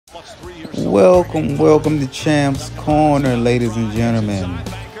Welcome to Champs Corner, ladies and gentlemen.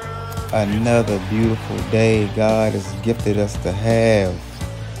 Another beautiful day God has gifted us to have,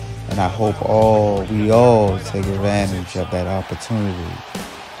 and I hope we all take advantage of that opportunity.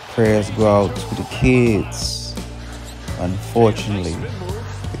 Prayers go out to the kids. Unfortunately,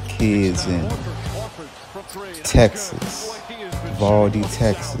 the kids in Texas, Valdy,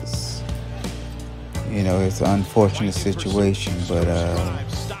 Texas. You know, it's an unfortunate situation, but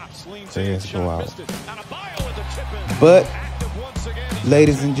prayers go out. But,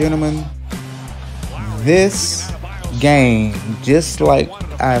 ladies and gentlemen, this game, just like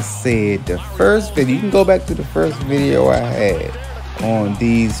I said, the first video, you can go back to the first video I had on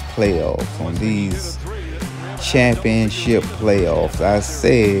these playoffs, on these championship playoffs. I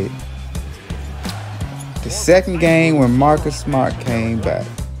said the second game when Marcus Smart came back,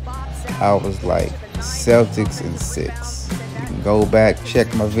 I was like, Celtics in 6. You can go back,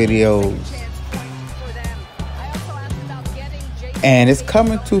 check my videos. And it's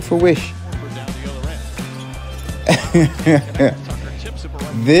coming to fruition.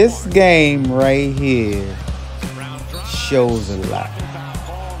 This game right here shows a lot.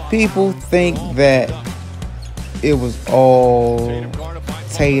 People think that it was all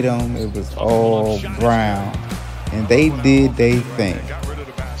Tatum, it was all Brown, and they did their thing.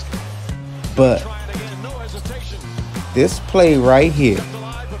 But this play right here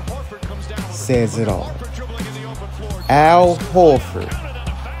says it all. Al Horford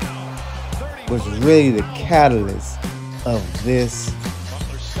was really the catalyst of this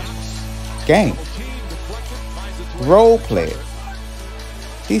game. Role player.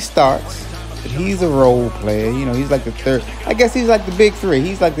 He starts, but he's a role player. You know, he's like the third. I guess he's like the big three.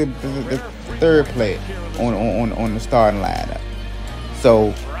 He's like the third player on the starting lineup.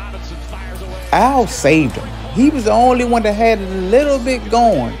 So Al saved him. He was the only one that had a little bit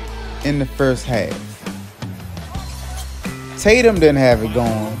going in the first half. Tatum didn't have it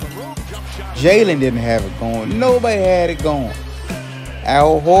going. Jalen didn't have it going. Nobody had it going.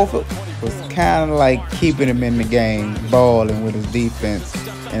 Al Horford was kind of like keeping him in the game, balling with his defense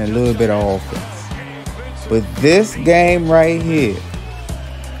and a little bit of offense. But this game right here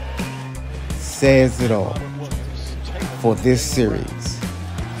says it all for this series.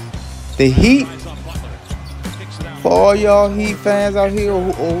 The Heat, for all y'all Heat fans out here,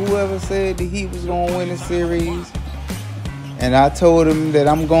 or whoever said the Heat was going to win the series, and I told them that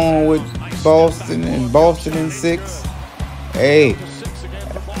I'm going with Boston and Boston in 6. Hey,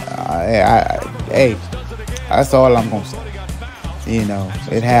 that's all I'm going to say. You know,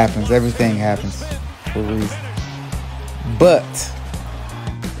 it happens. Everything happens for a reason. But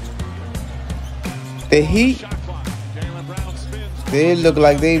the Heat, they look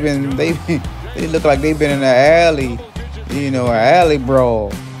like they've been in an alley, you know, an alley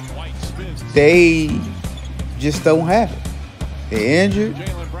brawl. They just don't have it. They're injured.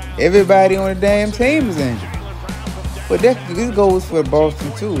 Everybody on the damn team is injured. But this goes for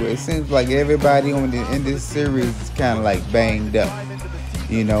Boston too. It seems like everybody in this series is kind of like banged up,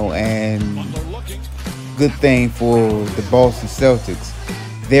 you know. And good thing for the Boston Celtics,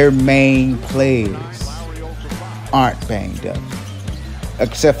 their main players aren't banged up,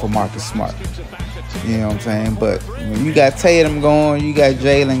 except for Marcus Smart. You know what I'm saying? But when you got Tatum going, you got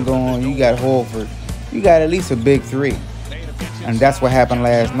Jalen going, you got Horford, you got at least a big three. And that's what happened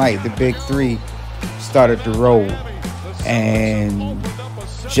last night. The big three started to roll. And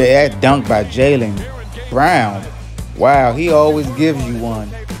that dunk by Jalen Brown, wow, he always gives you one.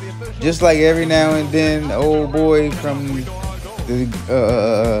 Just like every now and then, the old boy from the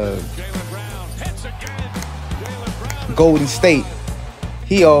Golden State,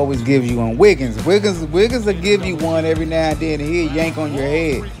 he always gives you one. Wiggins will give you one every now and then, and he'll yank on your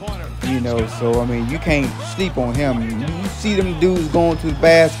head. You know, so I mean, you can't sleep on him. You see them dudes going to the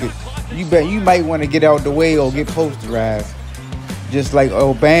basket, you might want to get out the way or get posterized. Just like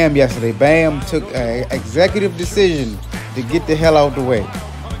Bam yesterday. Bam took an executive decision to get the hell out the way.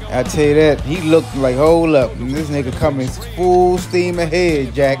 I tell you that, he looked like, hold up, this nigga coming full steam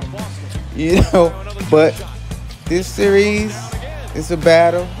ahead, Jack. You know, but this series, it's a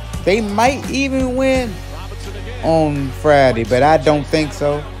battle. They might even win on Friday, but I don't think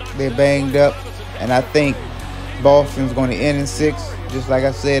so. They're banged up, and I think Boston's going to end in 6, just like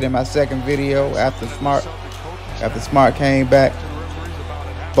I said in my second video after Smart came back.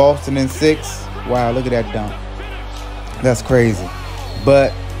 Boston in 6. Wow, look at that dunk. That's crazy.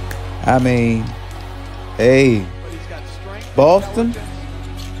 But I mean, hey, Boston,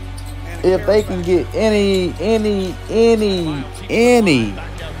 if they can get anywhere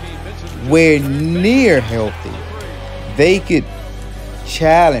near healthy, they could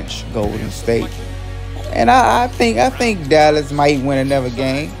challenge Golden State. And I think Dallas might win another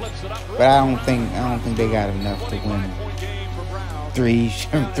game, but I don't think they got enough to win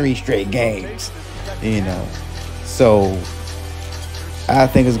three straight games. You know, so I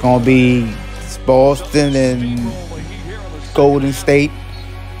think it's gonna be Boston and Golden State,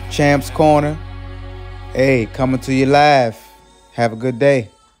 Champs Corner. Hey, coming to you live. Have a good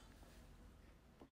day.